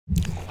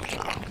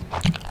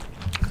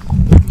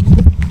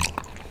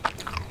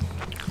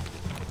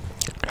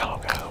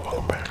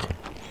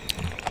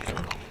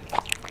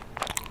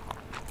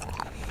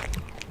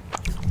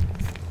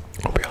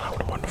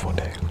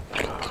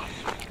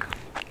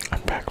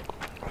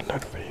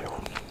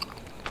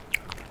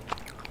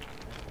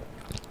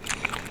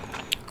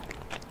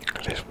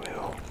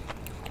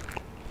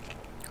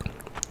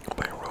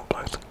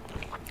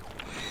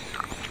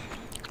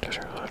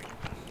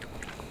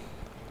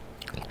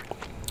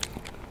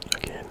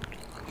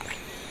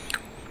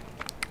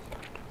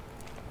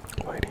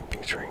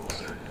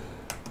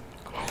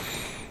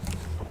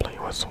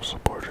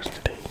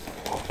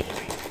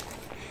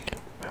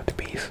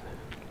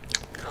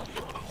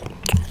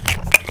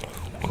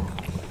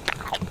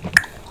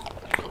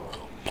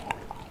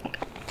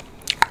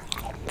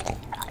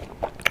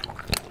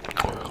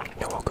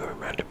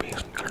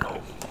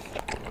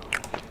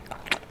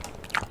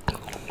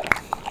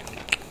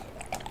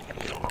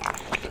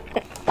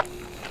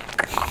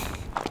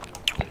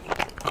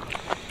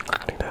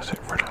it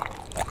for now.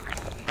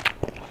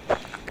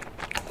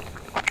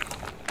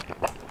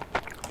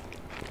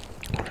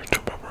 I'm gonna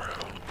jump up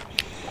around.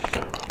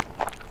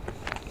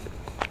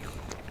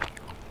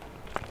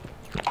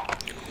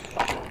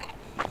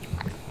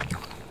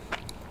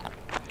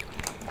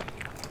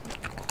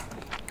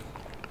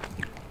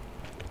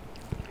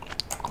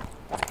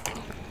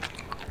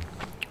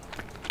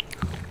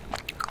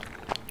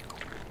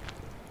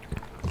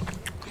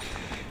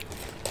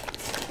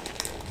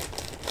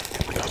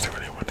 I'll see where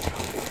they want to go.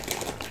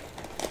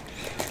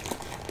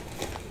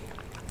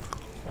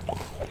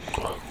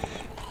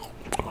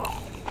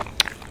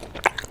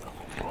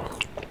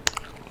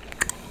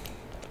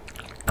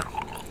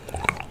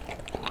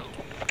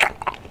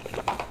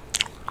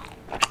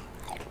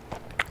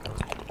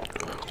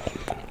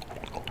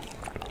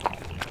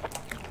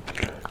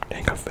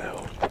 Dang, I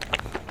fell.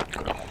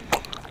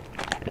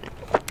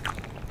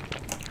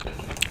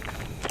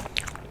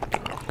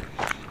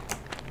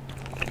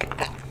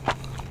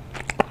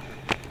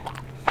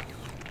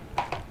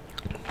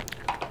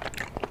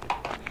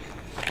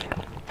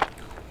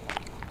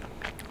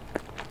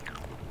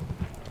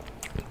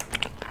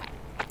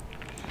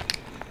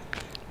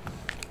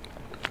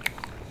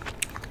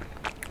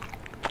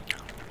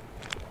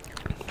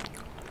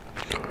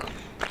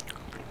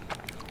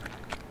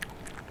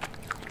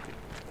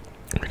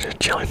 We're just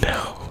chilling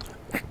now.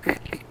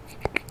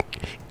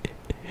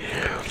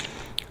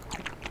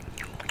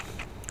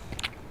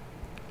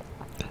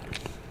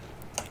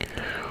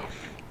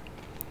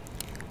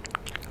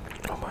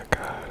 Oh my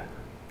God.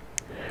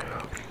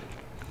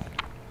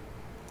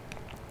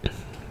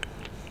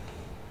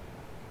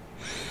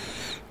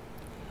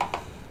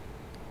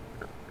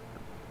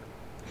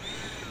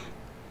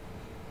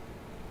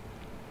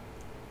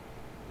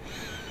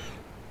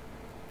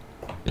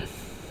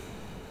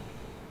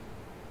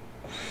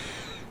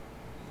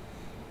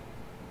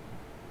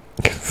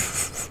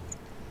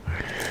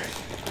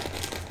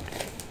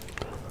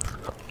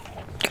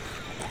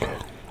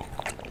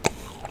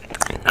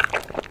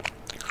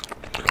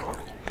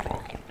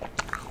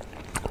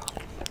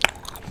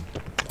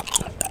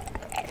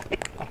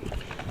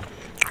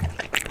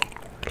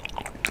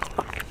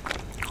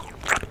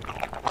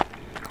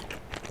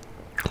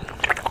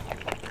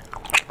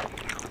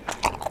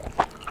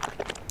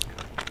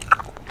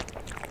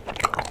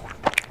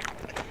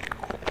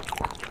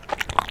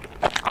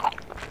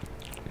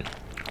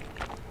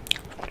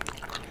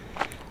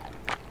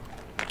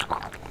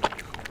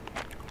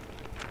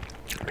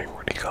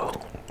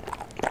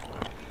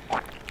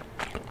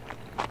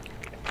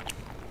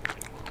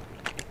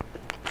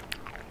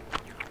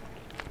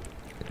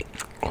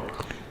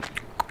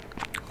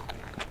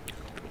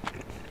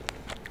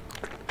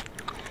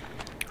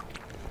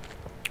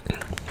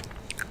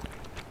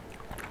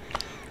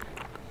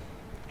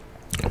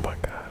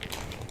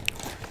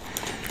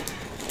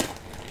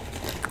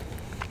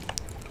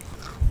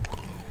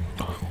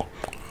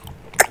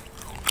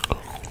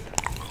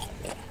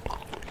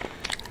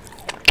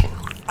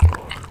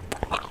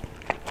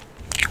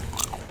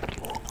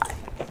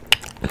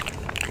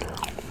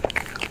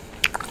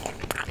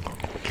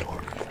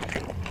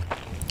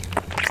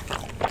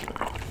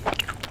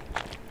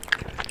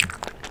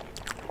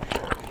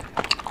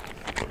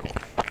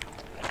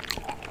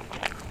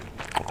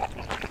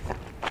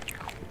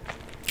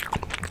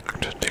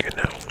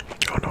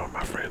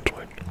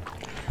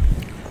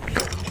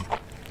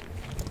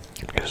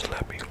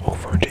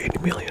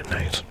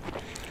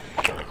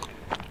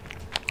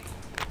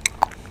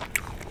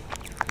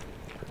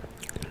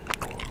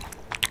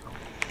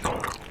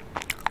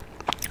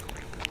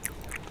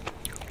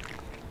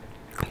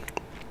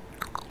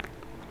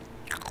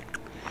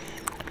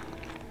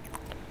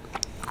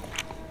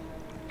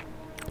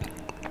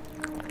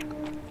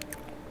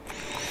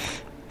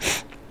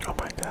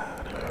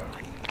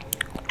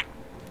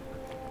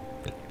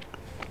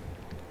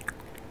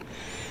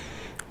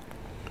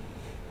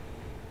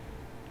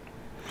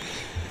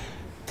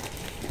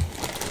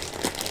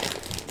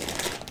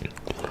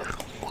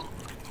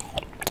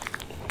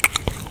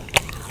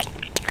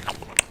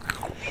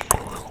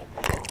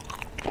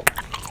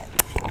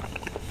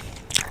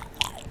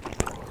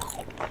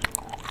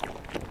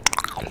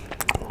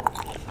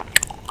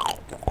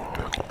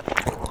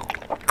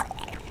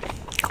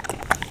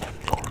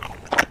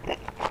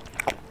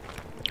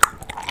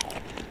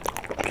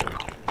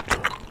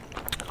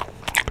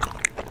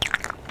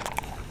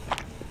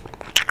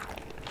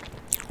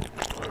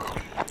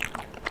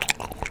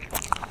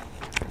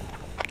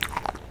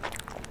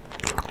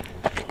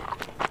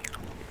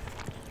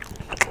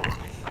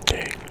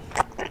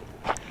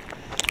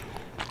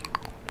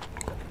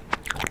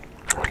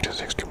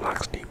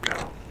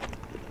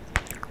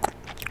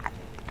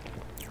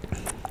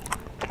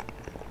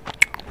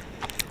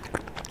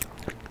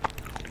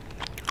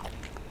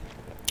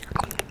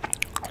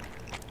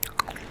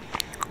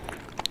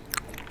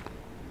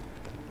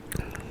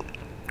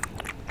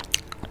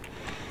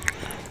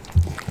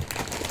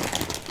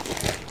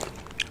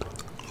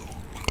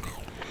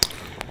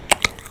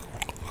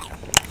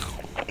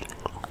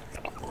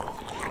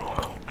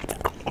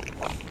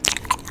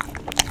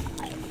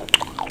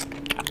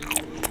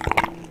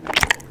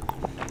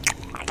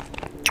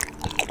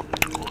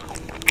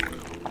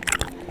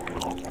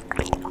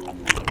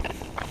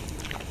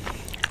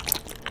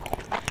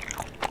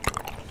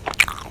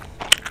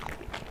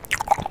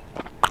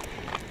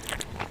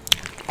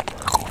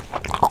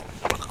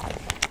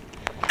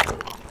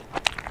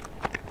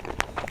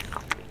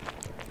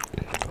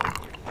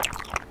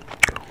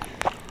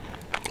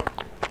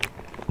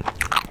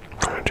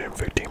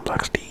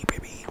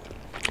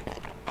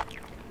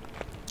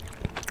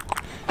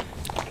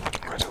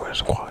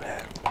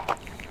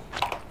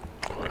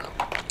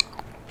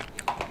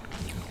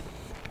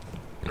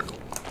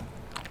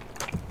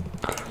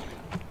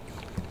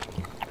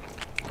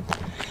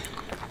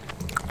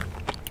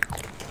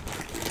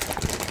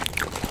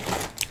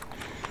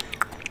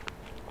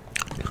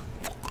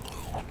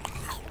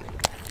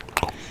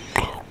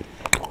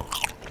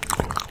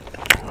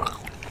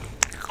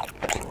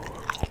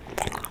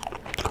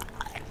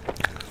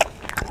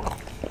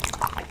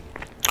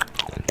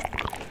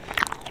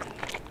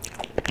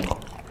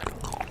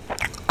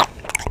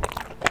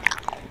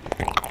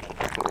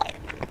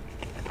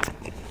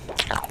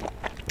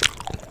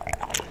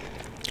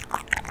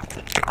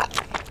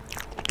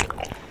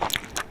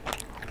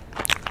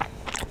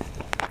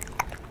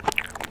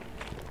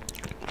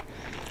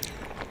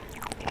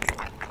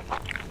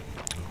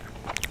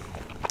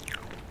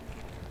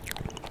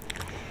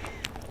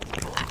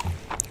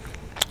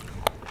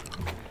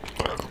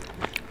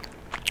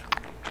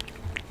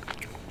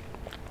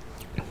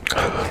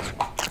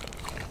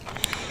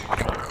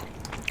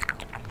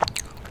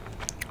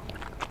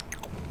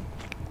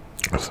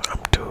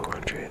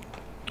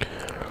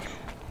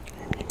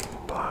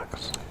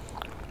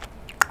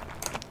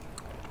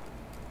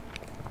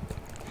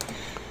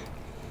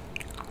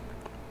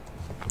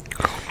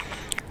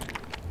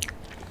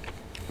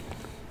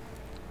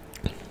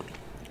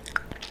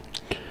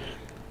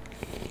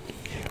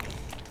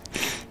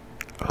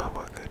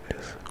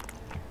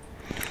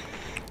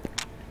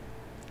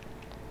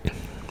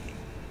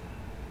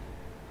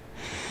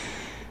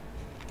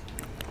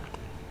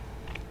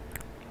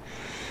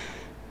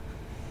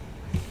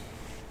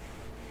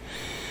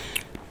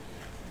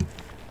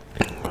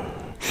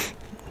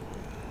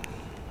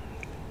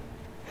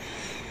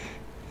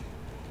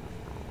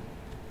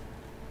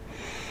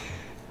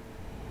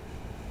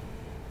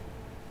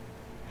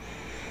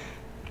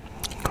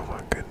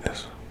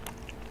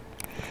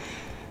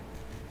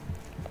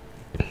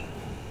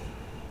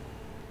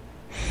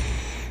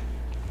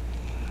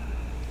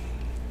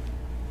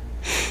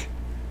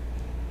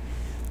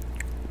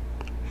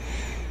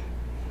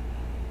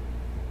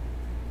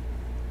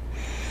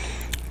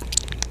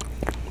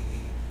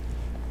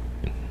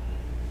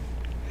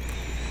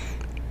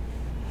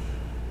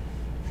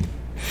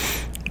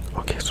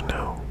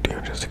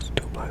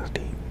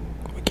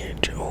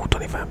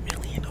 25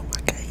 million. Oh my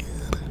god.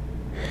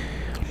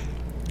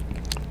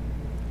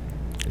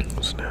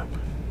 Snap.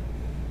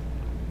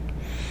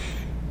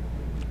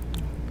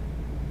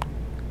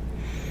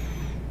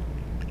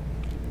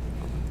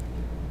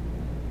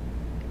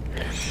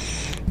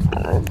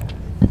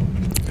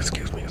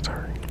 Excuse me,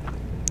 sorry.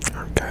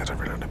 Alright guys, I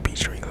ran out of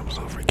peach rings. I'm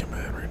so freaking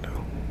mad right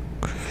now.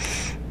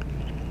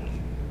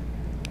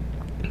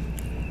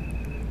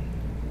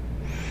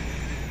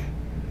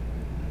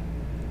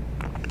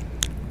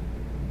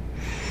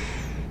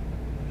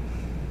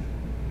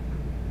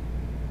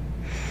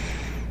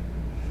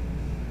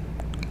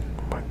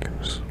 Oh my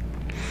goodness.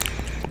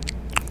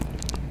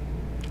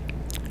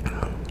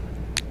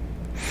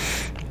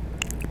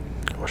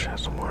 I wish I had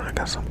some more. I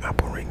got some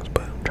apple rings,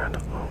 but I'm trying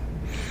to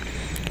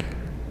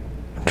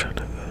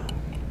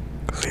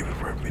save it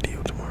for a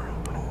video tomorrow.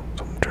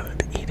 So I'm trying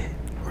to eat it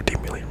or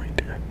demulate right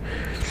there.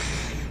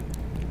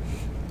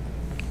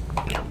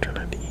 I'm trying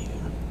not to eat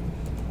it,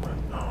 but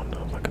I don't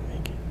know if I can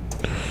make it.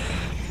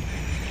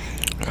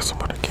 I got some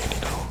other candy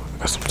though. I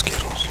got some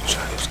Skittles,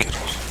 shiny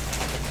Skittles.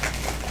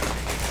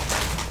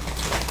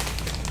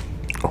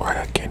 Oh, I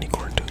got candy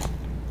corn too.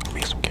 I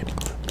made some candy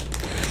corn.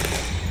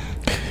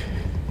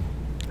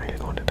 I ain't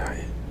going to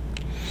diet.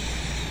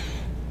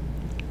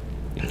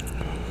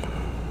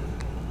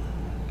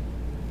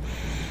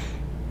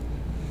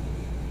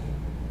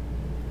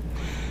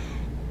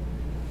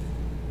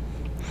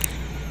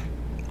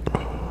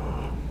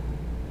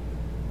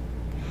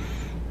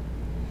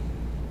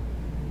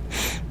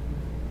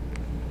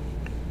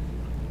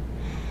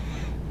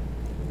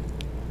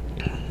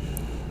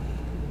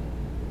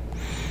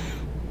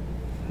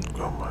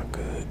 Oh my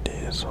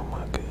goodness, oh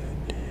my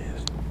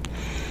goodness.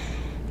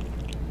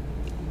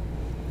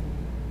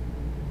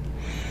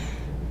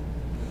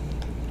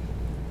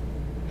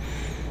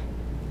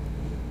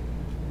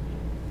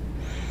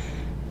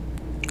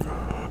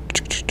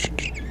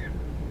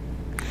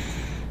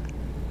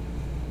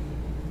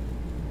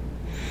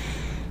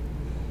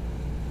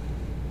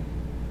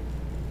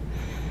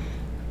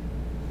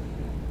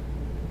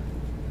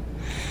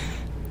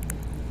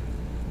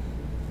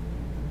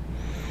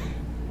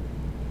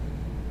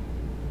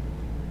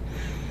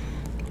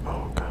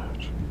 Oh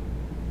gosh.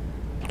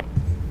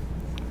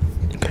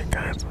 Okay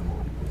guys.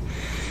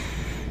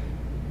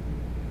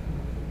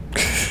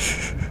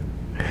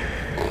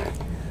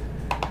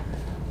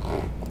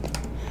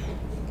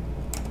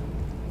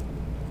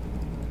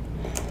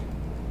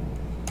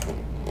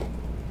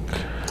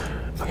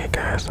 Okay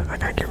guys, I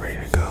gotta get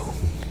ready to go.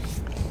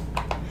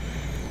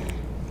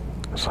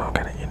 So I'm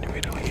gonna end the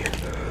video here.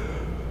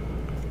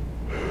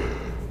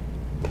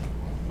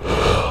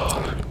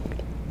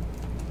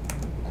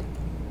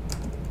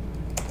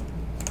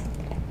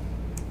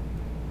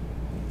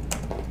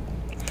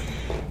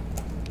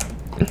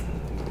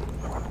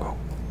 I'm gonna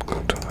go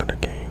to another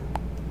game.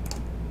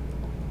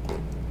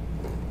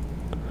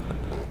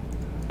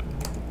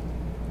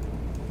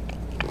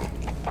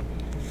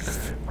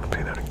 I'm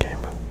playing another game.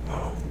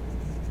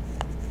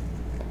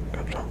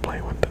 I'm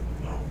playing with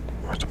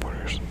my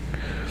supporters.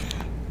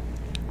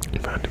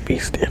 Found the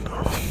beast in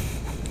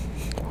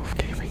Wolf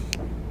Gaming.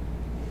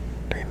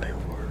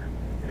 394.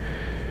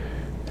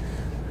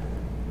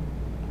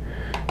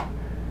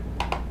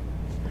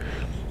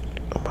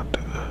 I'm about to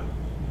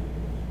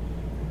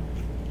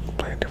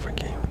play a different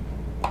game.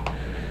 I'm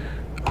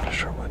not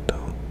sure what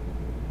though.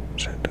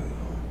 Should I do?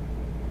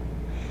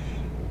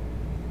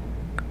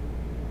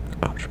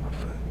 Ouch, my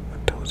foot. My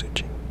toes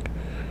itching.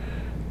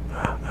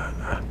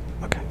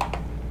 Okay.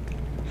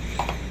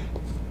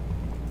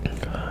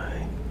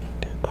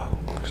 Oh,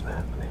 what's that?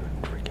 I didn't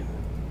even freaking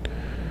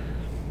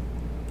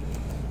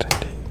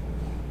take it.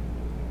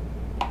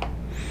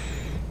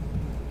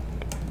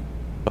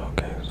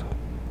 Okay, so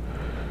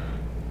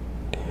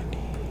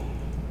Danny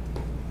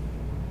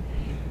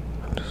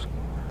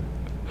underscore.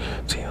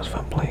 See, I was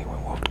fun playing with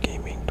Wolf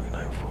Gaming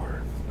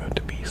 394 about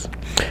the beast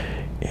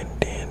and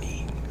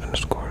Danny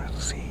underscore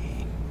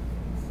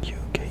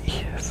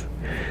CUKES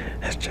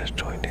has just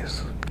joined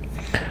us.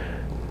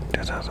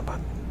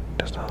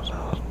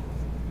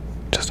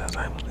 Just as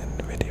I was in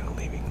the video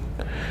leaving.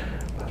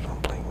 That's why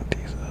I'm playing with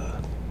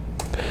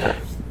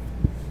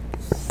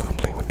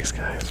these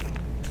guys.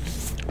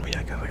 But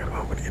yeah guys, I gotta go.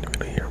 I'm gonna end the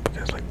video here. Hope you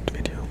guys liked the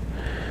video.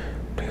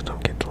 Please don't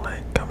forget to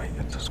like, comment,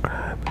 and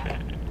subscribe.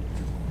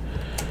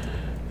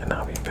 And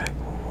I'll be back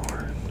with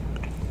more.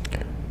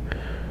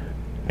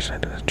 Should I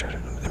do this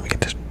treasure? Let me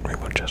get this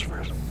rainbow chest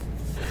first.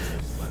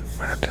 But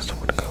right after this I'm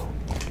gonna go.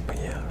 But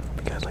yeah, hope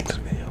you guys like this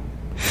video.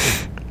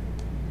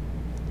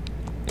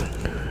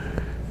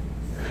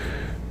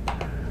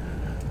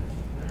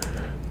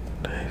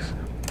 Nice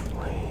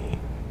playing.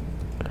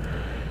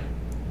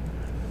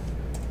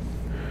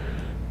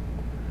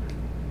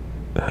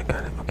 I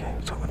got it. Okay,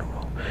 so I'm gonna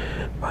roll.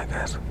 Bye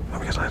guys. Hope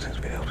you guys like this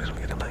video. Please don't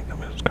forget to like,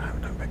 comment,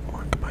 subscribe, and